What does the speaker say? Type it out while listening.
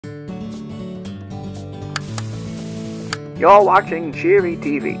You're watching Cheery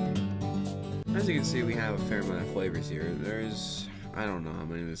TV. As you can see, we have a fair amount of flavors here. There's, I don't know how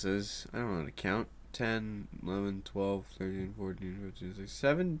many this is. I don't know how to count. 10, 11, 12, 13, 14, 15, 16,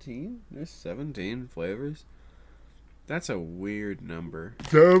 17? There's 17 flavors? That's a weird number.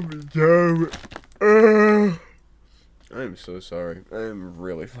 I'm so sorry. I'm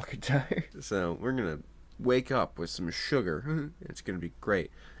really fucking tired. So, we're gonna wake up with some sugar. It's gonna be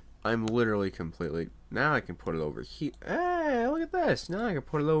great. I'm literally completely... Now I can put it over here. Hey, look at this. Now I can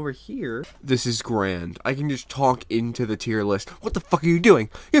put it over here. This is grand. I can just talk into the tier list. What the fuck are you doing?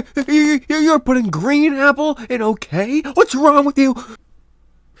 You're putting green apple in okay? What's wrong with you?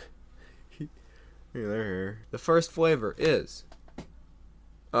 Here. The first flavor is...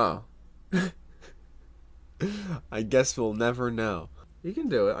 Oh. I guess we'll never know. You can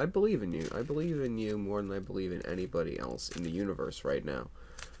do it. I believe in you. I believe in you more than I believe in anybody else in the universe right now.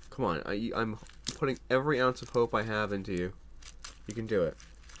 Come on. I'm putting every ounce of hope I have into you. You can do it.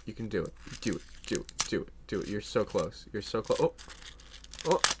 You can do it. Do it. Do it. Do it. Do it. You're so close. You're so close. Oh.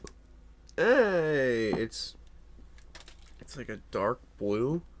 Oh. Hey. It's like a dark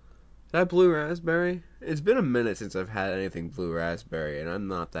blue. Is that blue raspberry? It's been a minute since I've had anything blue raspberry, and I'm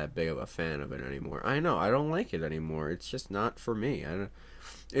not that big of a fan of it anymore. I know, I don't like it anymore. It's just not for me.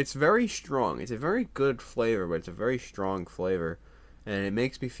 It's very strong. It's a very good flavor, but it's a very strong flavor, and it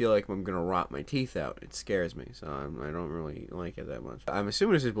makes me feel like I'm going to rot my teeth out. It scares me, so I don't really like it that much. I'm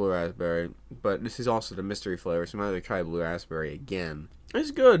assuming this is blue raspberry, but this is also the mystery flavor, so I'm going to try blue raspberry again.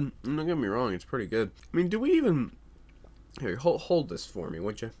 It's good. Don't get me wrong, it's pretty good. I mean, do we even... Here, hold this for me,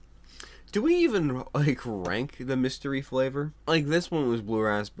 would you? Do we even, like, rank the mystery flavor? Like, this one was blue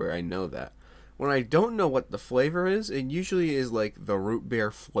raspberry, I know that. When I don't know what the flavor is, it usually is, like, the root beer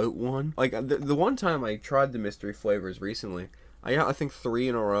float one. Like, the one time I tried the mystery flavors recently, I got, I think, 3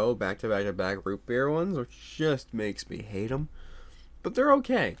 in a row, back-to-back-to-back root beer ones, which just makes me hate them. But they're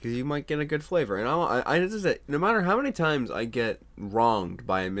okay, because you might get a good flavor. And no matter how many times I get wronged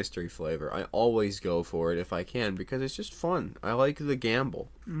by a mystery flavor, I always go for it if I can, because it's just fun. I like the gamble.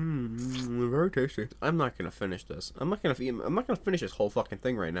 Very tasty. I'm not gonna finish this. I'm not gonna finish this whole fucking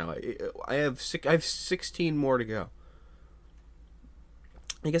thing right now. I have 16 more to go.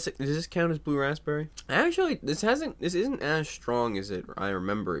 I guess does this count as blue raspberry? Actually, this isn't as strong as I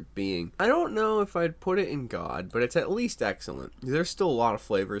remember it being. I don't know if I'd put it in God, but it's at least excellent. There's still a lot of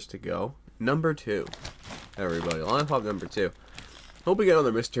flavors to go. Number 2, everybody, lollipop number 2. Hope we get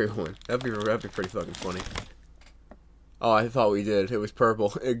another mystery one. That'd be pretty fucking funny. Oh, I thought we did. It was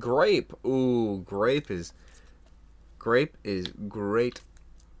purple. Grape. Ooh, grape is great.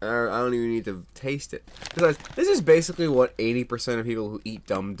 I don't even need to taste it. Because this is basically what 80% of people who eat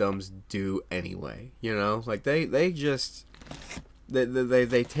Dum-Dums do anyway. You know? Like, they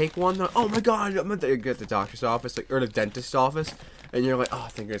take one, oh my god, I'm at the doctor's office, like, or the dentist's office, and you're like, oh,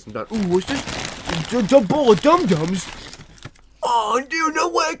 thank goodness I'm done. Ooh, what's this? A bowl of Dum-Dums? Oh, dude, no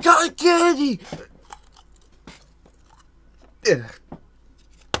way, cotton candy! Ugh.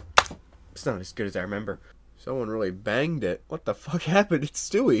 It's not as good as I remember. Someone really banged it. What the fuck happened? It's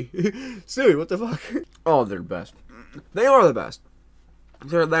Stewie. Stewie, what the fuck? Oh, they're the best. They are the best.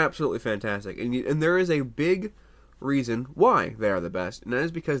 They're absolutely fantastic. And there is a big reason why they are the best. And that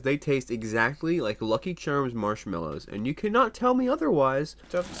is because they taste exactly like Lucky Charms marshmallows. And you cannot tell me otherwise.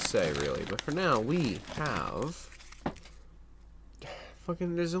 Tough to say, really. But for now, we have...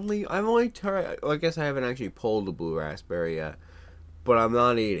 Fucking, I've only tried... Well, I guess I haven't actually pulled the blue raspberry yet. But I'm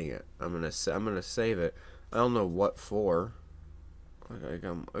not eating it. I'm gonna save it. I don't know what for.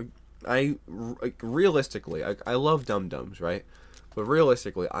 Realistically, I love Dum-Dums, right? But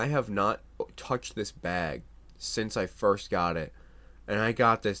realistically, I have not touched this bag since I first got it. And I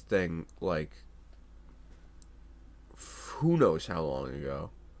got this thing, like, who knows how long ago.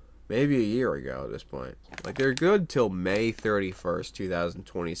 Maybe a year ago at this point. Like, they're good till May 31st,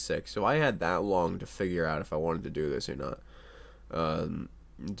 2026. So I had that long to figure out if I wanted to do this or not.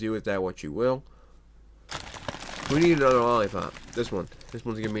 Do with that what you will. We need another lollipop. This one's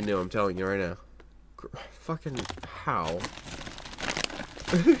gonna be new, I'm telling you right now. Fucking how?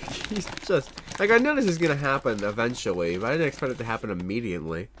 He's just... Like, I know this is gonna happen eventually, but I didn't expect it to happen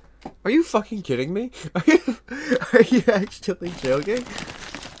immediately. Are you fucking kidding me? Are you actually joking?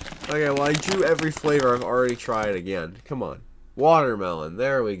 Okay, well, I drew every flavor I've already tried again. Come on. Watermelon.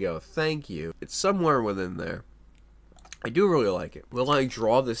 There we go. Thank you. It's somewhere within there. I do really like it. Will I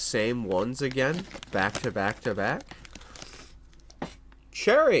draw the same ones again? Back to back to back?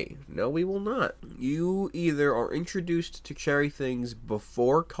 Cherry. No, we will not. You either are introduced to cherry things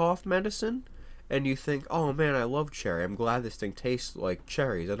before cough medicine, and you think, oh man, I love cherry. I'm glad this thing tastes like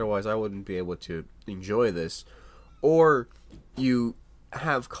cherries. Otherwise, I wouldn't be able to enjoy this. Or you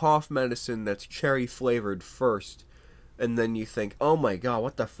have cough medicine that's cherry flavored first, and then you think, oh my god,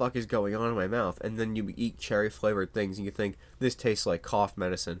 what the fuck is going on in my mouth? And then you eat cherry flavored things and you think, this tastes like cough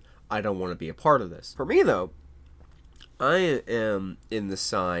medicine. I don't want to be a part of this. For me though, I am in the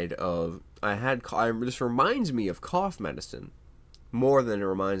side of, this reminds me of cough medicine more than it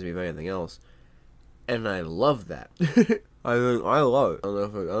reminds me of anything else. And I love that. I love it. I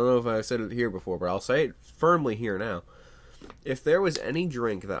don't know if I've said it here before, but I'll say it firmly here now. If there was any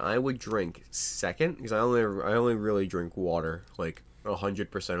drink that I would drink second, because I only really drink water like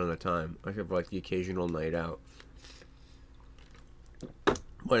 100% of the time. I have like the occasional night out.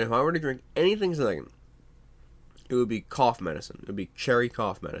 But if I were to drink anything second, it would be cough medicine. It would be cherry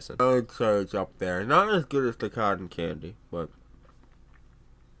cough medicine. I would say it's up there. Not as good as the cotton candy, but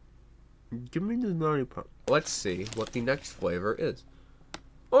give me the lollipop. Let's see what the next flavor is.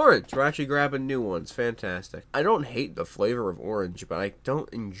 Orange. We're actually grabbing new ones. Fantastic. I don't hate the flavor of orange, but I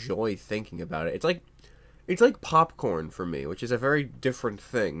don't enjoy thinking about it. It's like popcorn for me, which is a very different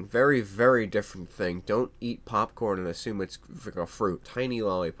thing. Very, very different thing. Don't eat popcorn and assume it's like a fruit. Tiny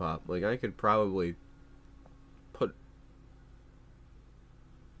lollipop. Like, I could probably put...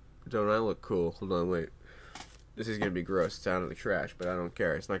 Don't I look cool? Hold on, wait. This is gonna be gross. It's out of the trash, but I don't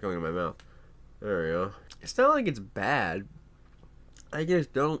care. It's not going in my mouth. There we go. It's not like it's bad. I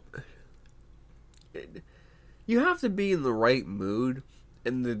just don't... You have to be in the right mood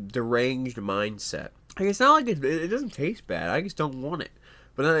and the deranged mindset. Like, it's not like it doesn't taste bad. I just don't want it.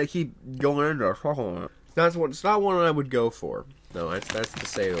 But then I keep going into it. It's not one I would go for. No, that's to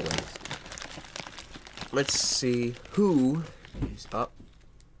say the least. Let's see who is up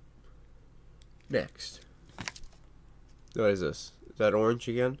next. What is this? Is that orange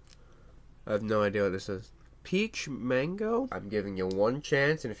again? I have no idea what this is. Peach mango? I'm giving you one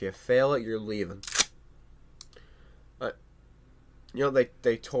chance, and if you fail it, you're leaving. You know,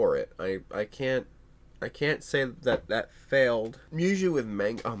 they tore it. I can't say that failed. Usually with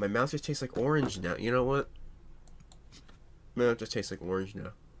mango... Oh, my mouth just tastes like orange now. You know what? My mouth just tastes like orange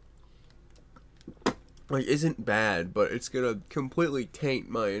now. Like, isn't bad, but it's gonna completely taint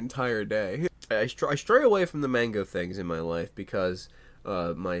my entire day. I stray away from the mango things in my life because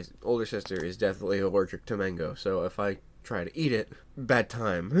my older sister is definitely allergic to mango. So if I try to eat it, bad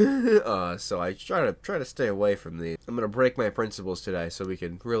time. So I try to stay away from these. I'm gonna break my principles today so we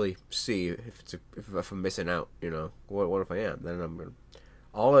can really see if I'm missing out. You know, what if I am? Then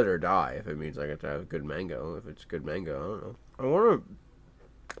I'll let her die if it means I get to have good mango. If it's good mango, I don't know.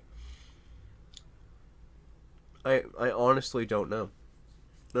 I honestly don't know.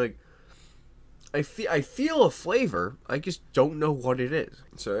 Like, I feel a flavor, I just don't know what it is.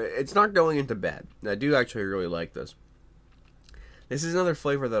 So it's not going into bad. I do actually really like this. This is another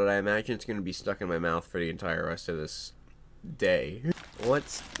flavor that I imagine it's going to be stuck in my mouth for the entire rest of this day.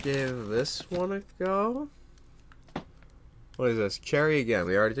 Let's give this one a go. What is this? Cherry again.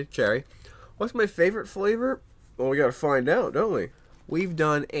 We already did cherry. What's my favorite flavor? Well, we got to find out, don't we? We've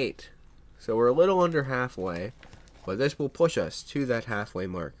done 8. So we're a little under halfway. But this will push us to that halfway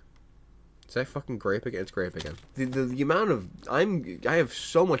mark. Is that fucking grape again? It's grape again. The amount of... I have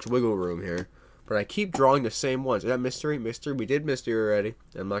so much wiggle room here. But I keep drawing the same ones. Is that mystery? Mystery? We did mystery already.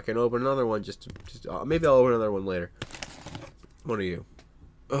 I'm not going to open another one. Maybe I'll open another one later. What are you?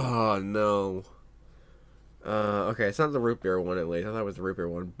 Oh, no. Okay, it's not the root beer one at least. I thought it was the root beer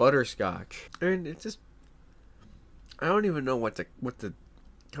one. Butterscotch. And it's just... I don't even know what to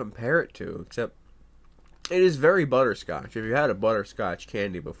compare it to. Except... It is very butterscotch. If you had a butterscotch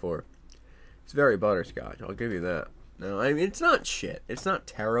candy before, it's very butterscotch. I'll give you that. No, I mean, it's not shit. It's not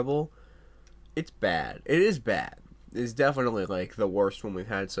terrible. It's bad. It is bad. It's definitely, like, the worst one we've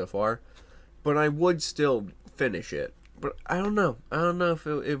had so far. But I would still finish it. But I don't know. I don't know if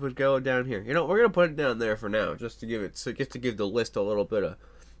it would go down here. You know, we're gonna put it down there for now, just to give the list a little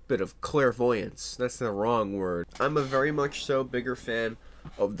bit of clairvoyance. That's the wrong word. I'm a very much so bigger fan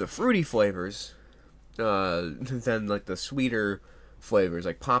of the fruity flavors than like the sweeter flavors,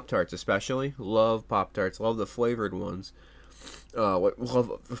 like Pop-Tarts especially. Love Pop-Tarts. Love the flavored ones. I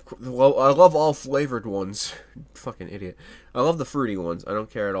love all flavored ones. Fucking idiot. I love the fruity ones. I don't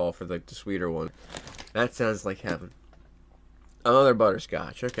care at all for like the sweeter one. That sounds like heaven. Another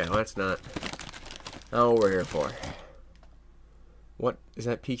butterscotch. Okay, well, that's not what we're here for. What is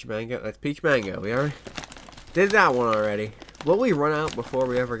that? Peach mango? That's peach mango. We already did that one already. Will we run out before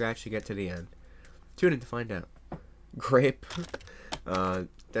we ever actually get to the end? Tune in to find out. Grape.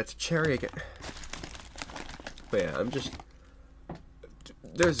 That's cherry again. But yeah, I'm just...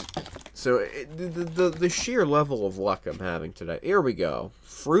 the sheer level of luck I'm having today. Here we go.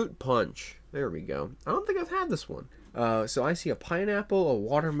 Fruit punch. There we go. I don't think I've had this one. So I see a pineapple, a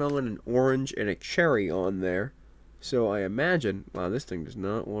watermelon, an orange, and a cherry on there. So I imagine... Wow, this thing does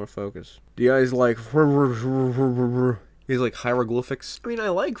not want to focus. Do you guys like... These like hieroglyphics? I mean, I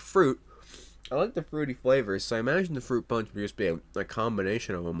like fruit. I like the fruity flavors, so I imagine the fruit punch would just be a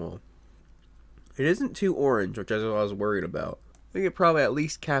combination of them all. It isn't too orange, which is what I was worried about. I think it probably at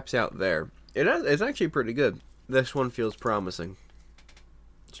least caps out there. It's actually pretty good. This one feels promising.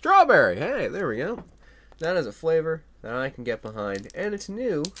 Strawberry! Hey, there we go. That is a flavor that I can get behind, and it's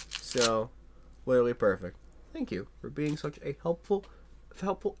new, so literally perfect. Thank you for being such a helpful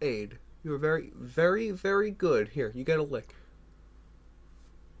aid. You were very, very, very good. Here, you get a lick.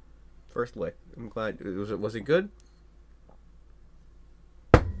 First lick. I'm glad. Was it good?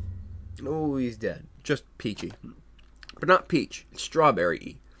 Oh, he's dead. Just peachy. But not peach. It's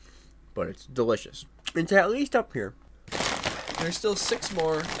strawberry-y. But it's delicious. It's at least up here. There's still 6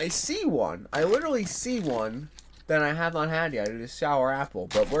 more. I see one. I literally see one that I have not had yet. It is sour apple.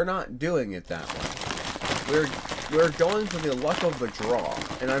 But we're not doing it that way. We're going for the luck of the draw.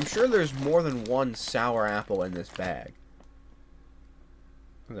 And I'm sure there's more than one sour apple in this bag.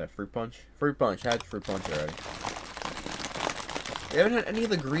 What is that, fruit punch? Fruit punch. Had fruit punch already. We haven't had any of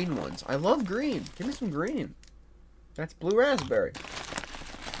the green ones. I love green. Give me some green. That's blue raspberry.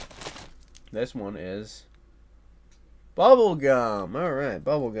 This one is bubblegum. Alright,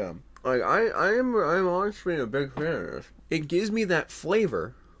 bubblegum. Like I'm honestly a big fan of this. It gives me that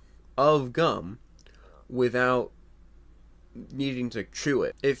flavor of gum without needing to chew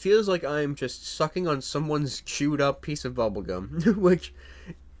it. It feels like I'm just sucking on someone's chewed up piece of bubblegum, which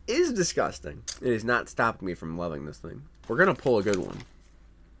is disgusting. It is not stopping me from loving this thing. We're gonna pull a good one.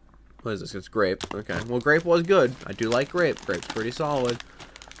 What is this? It's grape. Okay. Well, grape was good. I do like grape. Grape's pretty solid.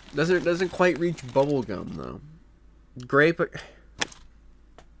 Doesn't quite reach bubblegum though. Grape.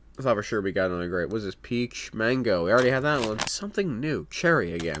 I thought for sure we got another grape. What is this? Peach, mango. We already had that one. Something new.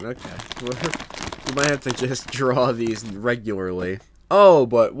 Cherry again. Okay. We might have to just draw these regularly. Oh,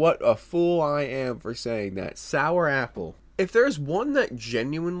 but what a fool I am for saying that. Sour apple. If there's one that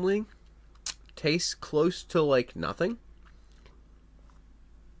genuinely tastes close to like nothing,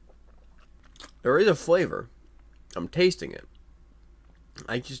 there is a flavor. I'm tasting it.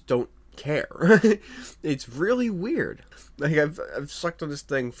 I just don't care. It's really weird. Like I've sucked on this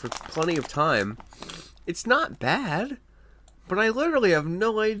thing for plenty of time. It's not bad, but I literally have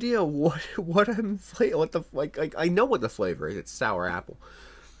no idea what I know what the flavor is. It's sour apple,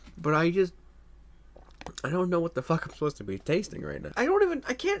 but I don't know what the fuck I'm supposed to be tasting right now.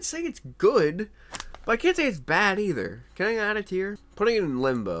 I can't say it's good, but I can't say it's bad either. Can I add it here? Putting it in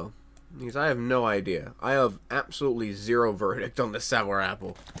limbo. Because I have no idea. I have absolutely zero verdict on the sour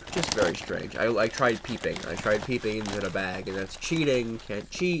apple. Just very strange. I tried peeping. I tried peeping into the bag, and that's cheating. Can't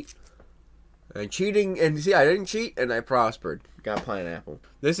cheat. I'm cheating, and see, I didn't cheat, and I prospered. Got pineapple.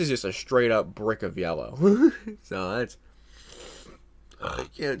 This is just a straight up brick of yellow. So that's... I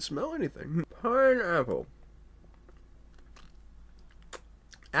can't smell anything. Pineapple.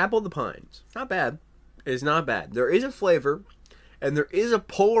 Apple the Pines. Not bad. It is not bad. There is a flavor... And there is a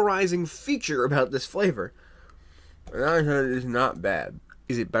polarizing feature about this flavor. And I said it is not bad.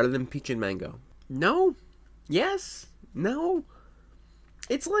 Is it better than peach and mango? No. Yes. No.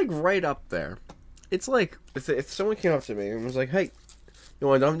 It's like right up there. It's like if someone came up to me and was like, "Hey, you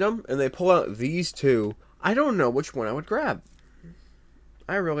want a Dum Dum?" and they pull out these two, I don't know which one I would grab.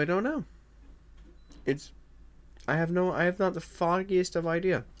 I really don't know. I have not the foggiest of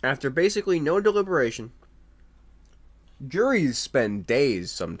idea. After basically no deliberation. Juries spend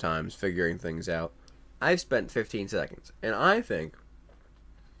days sometimes figuring things out. I've spent 15 seconds. And I think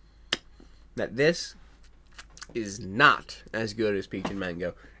that this is not as good as peach and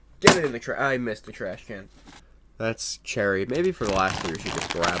mango. Get it in the trash. I missed the trash can. That's cherry. Maybe for the last 3 we should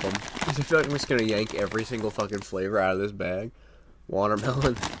just grab them. Because I feel like I'm just going to yank every single fucking flavor out of this bag.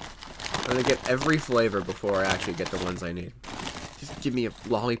 Watermelon. I'm going to get every flavor before I actually get the ones I need. Just give me a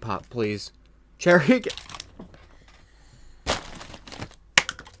lollipop, please. Cherry.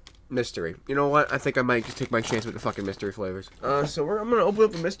 Mystery. You know what? I think I might just take my chance with the fucking mystery flavors. So I'm gonna open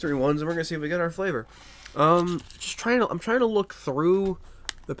up the mystery ones and we're gonna see if we get our flavor. I'm trying to look through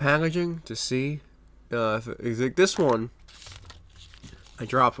the packaging to see if like this one. I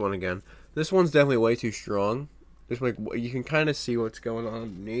dropped one again. This one's definitely way too strong. Just like you can kind of see what's going on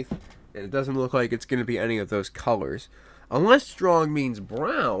underneath, and it doesn't look like it's gonna be any of those colors, unless strong means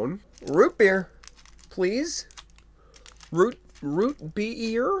brown. Root beer, please. Root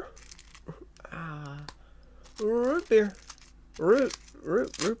beer. Root beer.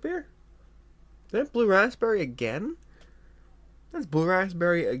 Root beer? Is that blue raspberry again? That's blue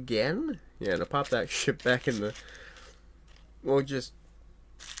raspberry again? Yeah, to pop that shit back in the we'll just...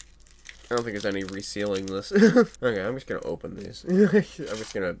 I don't think there's any resealing this. Okay, I'm just gonna open these. I'm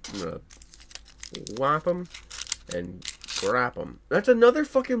just gonna whap them and wrap them. That's another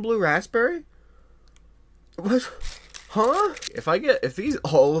fucking blue raspberry? What? Huh? If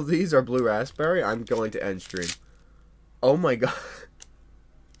all of these are blue raspberry, I'm going to end stream. Oh my god.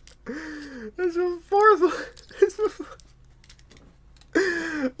 There's a fourth one.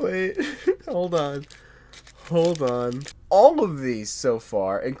 Wait, hold on. Hold on. All of these so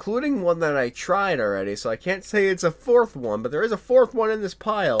far, including one that I tried already, so I can't say it's a fourth one, but there is a fourth one in this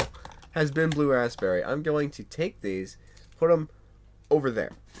pile, has been blue raspberry. I'm going to take these, put them over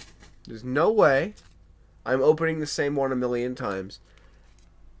there. There's no way I'm opening the same one a million times.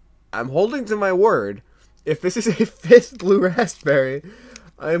 I'm holding to my word. If this is a fifth blue raspberry,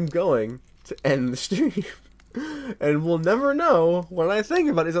 I'm going to end the stream. And we'll never know what I think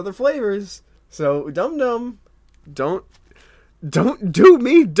about these other flavors. So, Dum don't do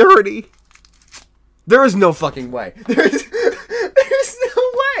me dirty. There is no fucking way. There's no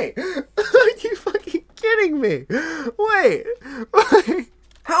way. Are you fucking kidding me? Wait.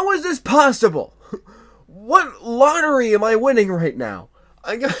 How is this possible? What lottery am I winning right now?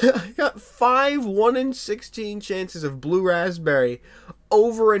 I got 5 1 in 16 chances of blue raspberry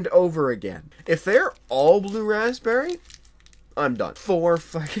over and over again. If they're all blue raspberry, I'm done. 4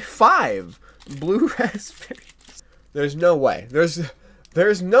 fucking 5 blue raspberries. There's no way. There's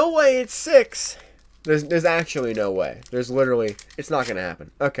no way it's 6. There's actually no way. There's literally, it's not gonna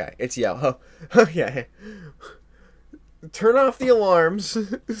happen. Okay, it's yellow. Okay. Turn off the alarms.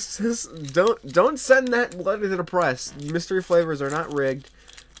 Don't send that letter to the press. Mystery flavors are not rigged.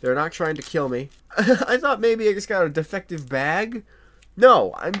 They're not trying to kill me. I thought maybe I just got a defective bag.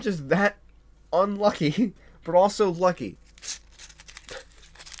 No, I'm just that unlucky, but also lucky.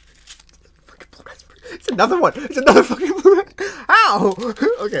 It's another one. It's another fucking blue. How?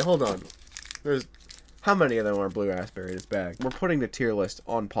 Okay, hold on. There's how many of them are blue raspberry in this bag? We're putting the tier list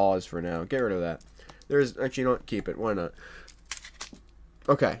on pause for now. Get rid of that. There's actually, you know what? Keep it. Why not?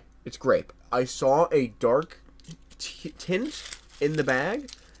 Okay, it's grape. I saw a dark tint in the bag,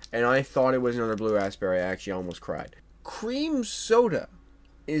 and I thought it was another blue raspberry. I actually almost cried. Cream soda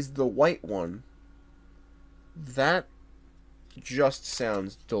is the white one. That just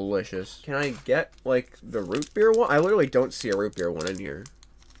sounds delicious. Can I get, like, the root beer one? I literally don't see a root beer one in here.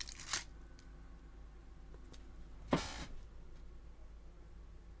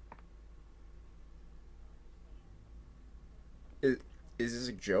 Is this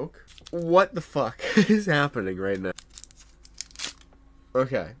a joke? What the fuck is happening right now?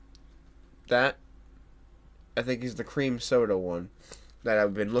 Okay. That, I think, is the cream soda one that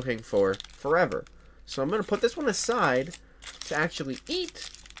I've been looking for forever. So I'm going to put this one aside to actually eat,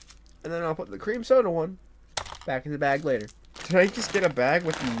 and then I'll put the cream soda one back in the bag later. Did I just get a bag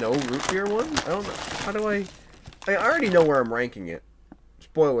with no root beer one? I don't know. How do I already know where I'm ranking it.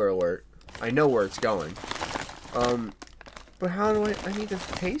 Spoiler alert. I know where it's going. But how do I need to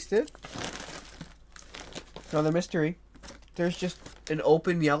taste it. Another mystery. There's just an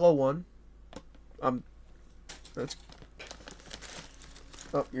open yellow one. That's...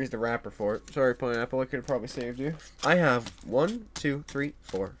 Oh, here's the wrapper for it. Sorry, Pineapple. I could have probably saved you. I have 1, 2, 3,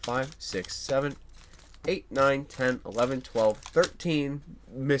 4, 5, 6, 7, 8, 9, 10, 11, 12, 13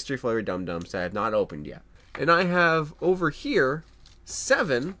 mystery flavored Dum-Dums that I have not opened yet. And I have over here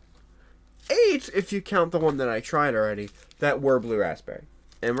 7, 8 if you count the one that I tried already, that were blue raspberry.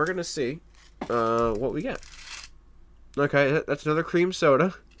 And we're going to see what we get. Okay, that's another cream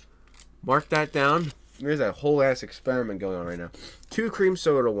soda. Mark that down. There's a whole ass experiment going on right now. 2 cream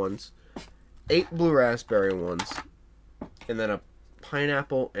soda ones, 8 blue raspberry ones, and then a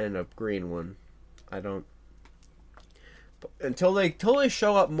pineapple and a green one. I don't... Until they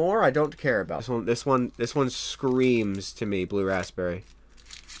show up more, I don't care about this one screams to me blue raspberry.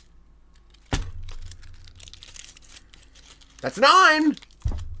 That's 9.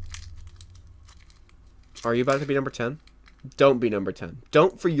 Are you about to be number 10? Don't be number 10.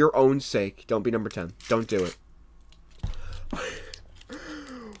 Don't, for your own sake, don't be number 10. Don't do it.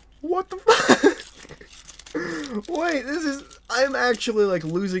 What the fuck? Wait, I'm actually, like,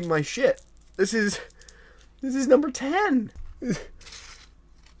 losing my shit. This is number 10. What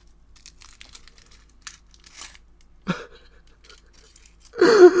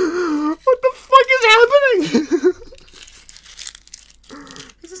the fuck is happening?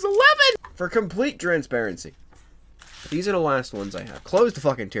 This is 11. For complete transparency, these are the last ones I have. Close the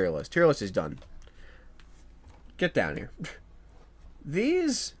fucking tier list. Tier list is done. Get down here.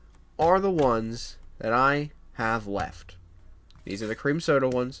 These are the ones that I have left. These are the cream soda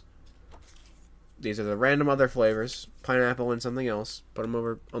ones. These are the random other flavors. Pineapple and something else. Put them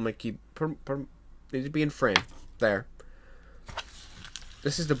over on my key. Put them, need to be in frame. There.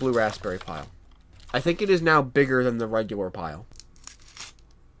 This is the blue raspberry pile. I think it is now bigger than the regular pile.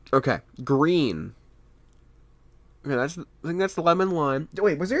 Okay. Green. Okay, I think that's the lemon lime.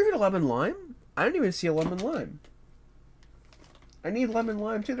 Wait, was there even a lemon lime? I didn't even see a lemon lime. I need lemon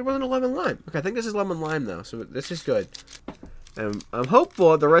lime too. There wasn't a lemon lime. Okay, I think this is lemon lime though, so this is good. And I'm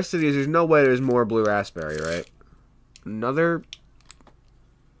hopeful the rest of these, there's no way there's more blue raspberry, right? Another.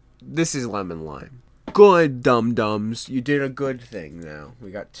 This is lemon lime. Good, dum-dums. You did a good thing now.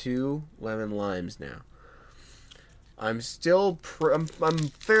 We got 2 lemon limes now. I'm still. I'm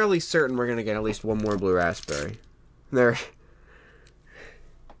fairly certain we're gonna get at least 1 more blue raspberry. There.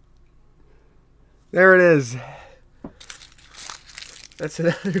 There it is. That's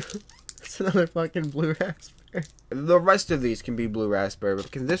another fucking blue raspberry. The rest of these can be blue raspberry,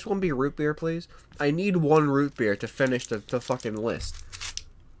 but can this one be root beer, please? I need 1 root beer to finish the fucking list. Is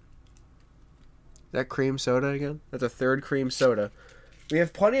that cream soda again? That's a 3rd cream soda. We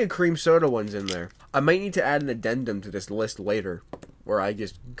have plenty of cream soda ones in there. I might need to add an addendum to this list later, where I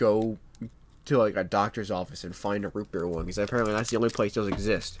just go to like a doctor's office and find a root beer one, because apparently that's the only place those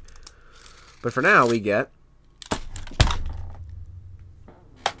exist. But for now, we get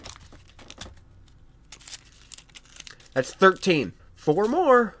that's 13. 4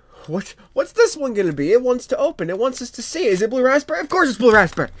 more. What's this one gonna be? It wants to open. It wants us to see. Is it blue raspberry? Of course it's blue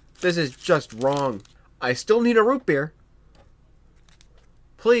raspberry. This is just wrong. I still need a root beer.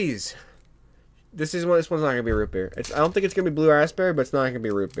 Please. This one's not gonna be root beer. I don't think it's gonna be blue raspberry, but it's not gonna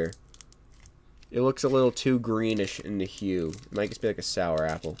be root beer. It looks a little too greenish in the hue. It might just be like a sour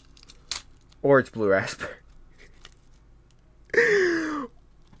apple. Or it's blue raspberry.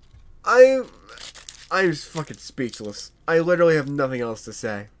 I'm just fucking speechless. I literally have nothing else to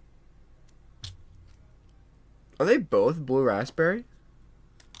say. Are they both blue raspberry?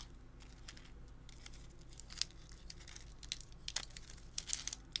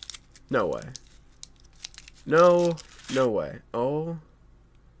 No way. No way. Oh.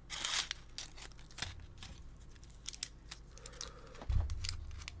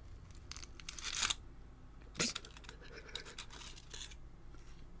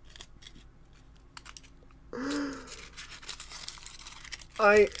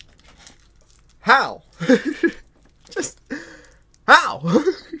 How? Just how?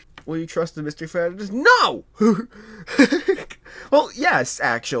 Will you trust the mystery flavor? Just no. Well, yes,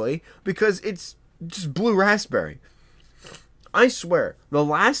 actually, because it's just blue raspberry. I swear, the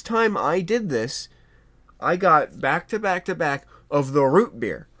last time I did this, I got back to back to back of the root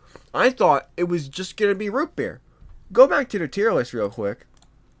beer. I thought it was just gonna be root beer. Go back to the tier list real quick.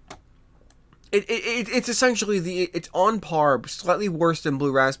 It's essentially it's on par, slightly worse than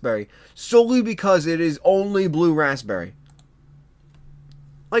blue raspberry, solely because it is only blue raspberry.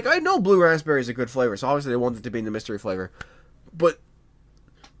 Like, I know blue raspberry is a good flavor, so obviously they want it to be in the mystery flavor. But,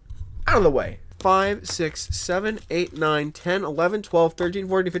 out of the way. 5, 6, 7, 8, 9, 10, 11, 12, 13,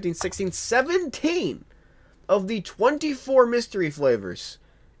 14, 15, 16, 17 of the 24 mystery flavors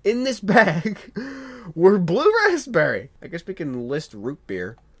in this bag were blue raspberry. I guess we can list root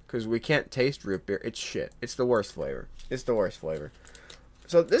beer, because we can't taste root beer. It's shit. It's the worst flavor. It's the worst flavor.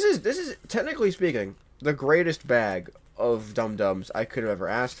 So this is technically speaking the greatest bag of Dum-Dums I could have ever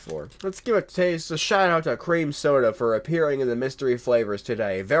asked for. Let's give a shout out to Cream Soda for appearing in the mystery flavors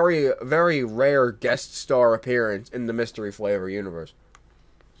today. Very, very rare guest star appearance in the mystery flavor universe.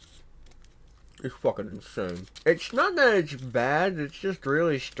 It's fucking insane. It's not that it's bad, it's just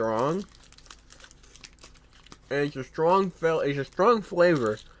really strong. And it's a strong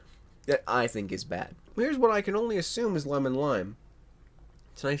flavor that I think is bad. Here's what I can only assume is lemon lime.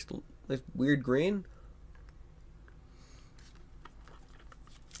 It's nice weird green.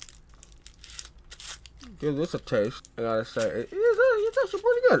 Give this a taste. I gotta say, it's actually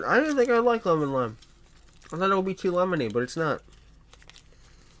pretty good. I didn't think I'd like lemon lime. I thought it would be too lemony, but it's not.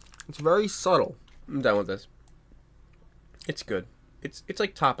 It's very subtle. I'm done with this. It's good. It's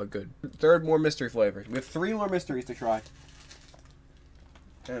like top of good. 3rd more mystery flavors. We have 3 more mysteries to try.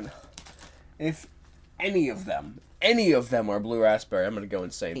 And if any of them are blue raspberry, I'm gonna go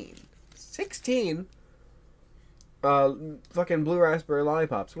insane. 16 fucking blue raspberry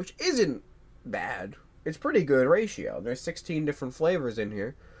lollipops, which isn't bad. It's pretty good ratio. There's 16 different flavors in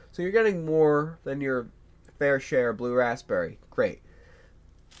here, so you're getting more than your fair share of blue raspberry. Great.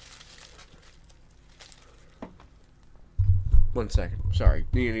 1 second. Sorry.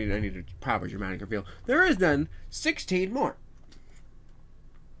 I need a proper dramatic reveal. There is then 16 more.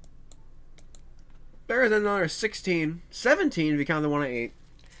 There is another 16, 17 if you count the one I ate.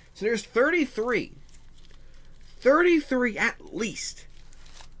 So there's 33. 33 at least.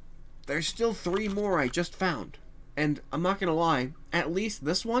 There's still 3 more I just found. And I'm not gonna lie, at least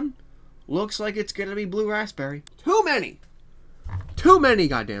this one looks like it's gonna be blue raspberry. Too many! Too many,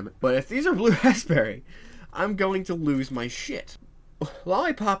 goddammit. But if these are blue raspberry, I'm going to lose my shit.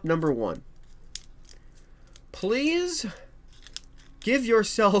 Lollipop number 1. Please give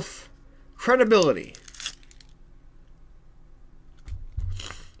yourself credibility.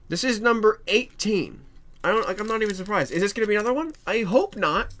 This is number 18. I'm not even surprised. Is this gonna be another one? I hope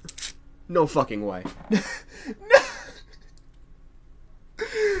not. No fucking way. No.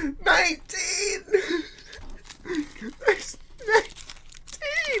 19. There's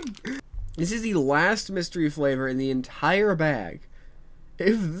 19. This is the last mystery flavor in the entire bag.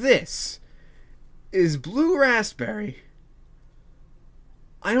 If this is blue raspberry,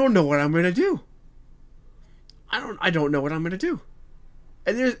 I don't know what I'm gonna do. I don't know what I'm gonna do.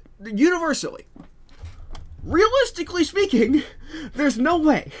 And there's universally, realistically speaking, there's no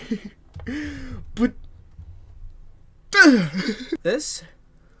way. But this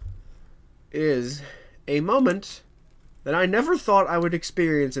is a moment that I never thought I would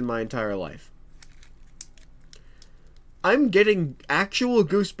experience in my entire life. I'm getting actual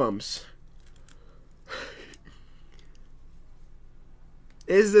goosebumps.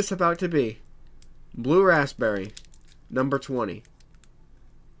 Is this about to be blue raspberry number 20?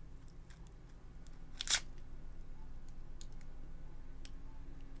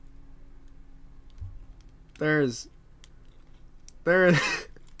 There's I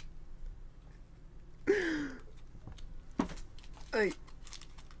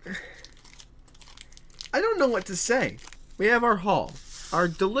don't know what to say. We have our haul. Our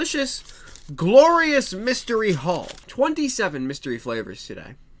delicious, glorious mystery haul. 27 mystery flavors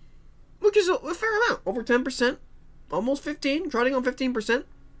today. Which is a fair amount. Over 10%. Almost 15. Trotting on 15%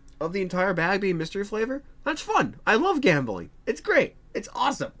 of the entire bag being mystery flavor. That's fun. I love gambling. It's great. It's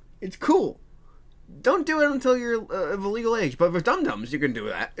awesome. It's cool. Don't do it until you're of a legal age. But with Dum-Dums, you can do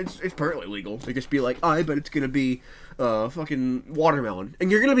that. It's perfectly legal. You just be like, oh, I bet it's going to be fucking watermelon. And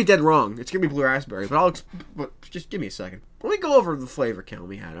you're going to be dead wrong. It's going to be blue raspberry. But just give me a second. Let me go over the flavor count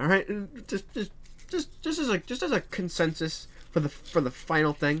we had, alright? Just as a consensus for the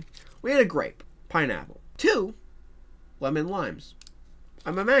final thing. We had a grape, pineapple. 2 lemon limes.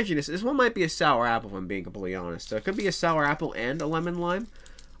 I'm imagining this one might be a sour apple, if I'm being completely honest. So it could be a sour apple and a lemon lime.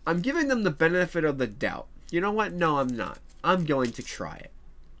 I'm giving them the benefit of the doubt. You know what? No, I'm not. I'm going to try it.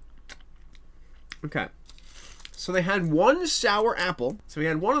 Okay. So they had 1 sour apple. So we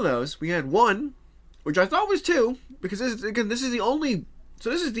had 1 of those. We had 1, which I thought was 2, because this is the only.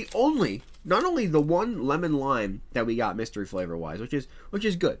 So this is the only, not only the 1 lemon lime that we got mystery flavor wise, which is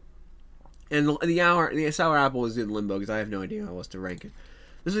good. And the sour apple is in limbo because I have no idea how else to rank it.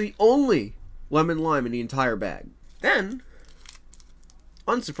 This is the only lemon lime in the entire bag. Then,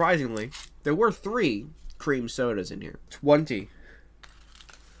 unsurprisingly, there were 3 cream sodas in here. 20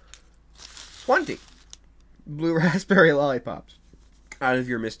 blue raspberry lollipops out of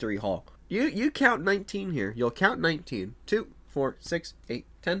your mystery haul. You count 19 here. You'll count 19. 2, 4, 6, 8,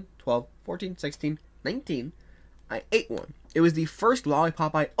 10, 12, 14, 16, 19. I ate one. It was the first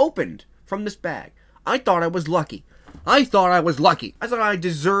lollipop I opened from this bag. I thought I was lucky. I thought I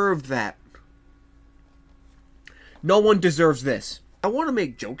deserved that. No one deserves this. I want to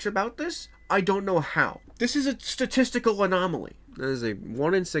make jokes about this. I don't know how. This is a statistical anomaly. That is a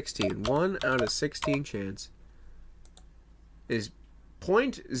 1 in 16. 1 out of 16 chance is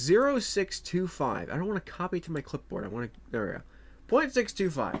 0.0625. I don't want to copy to my clipboard. There we go.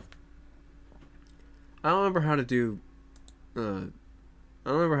 0.625. I don't remember how to do this.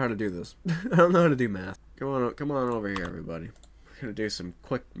 I don't know how to do math. Come on over here, everybody. We're gonna do some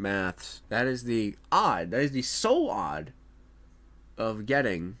quick maths. That is the sole odd of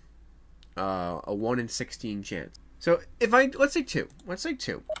getting a 1 in 16 chance. So if let's say 2. Let's say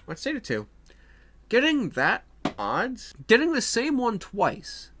 2. Let's say 2. Getting that odds, getting the same one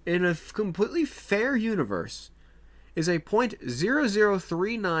twice in a completely fair universe is a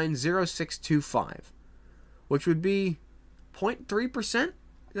 0.00390625, which would be 0.3%. Is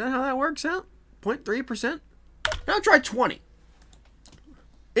that how that works out? 0.3%? Now try 20.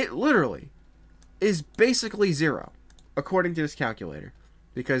 It literally is basically 0, according to this calculator,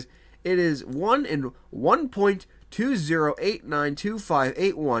 because it is 1 in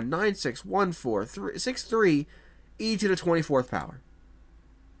 1.20892581961463 e to the 24th power,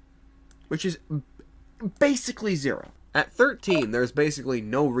 which is basically 0. At 13, there's basically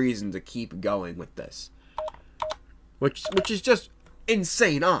no reason to keep going with this, which is just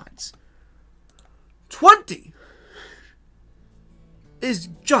insane odds. 20. is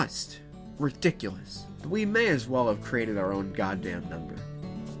just ridiculous. We may as well have created our own goddamn number.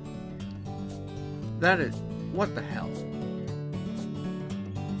 That is... what the hell?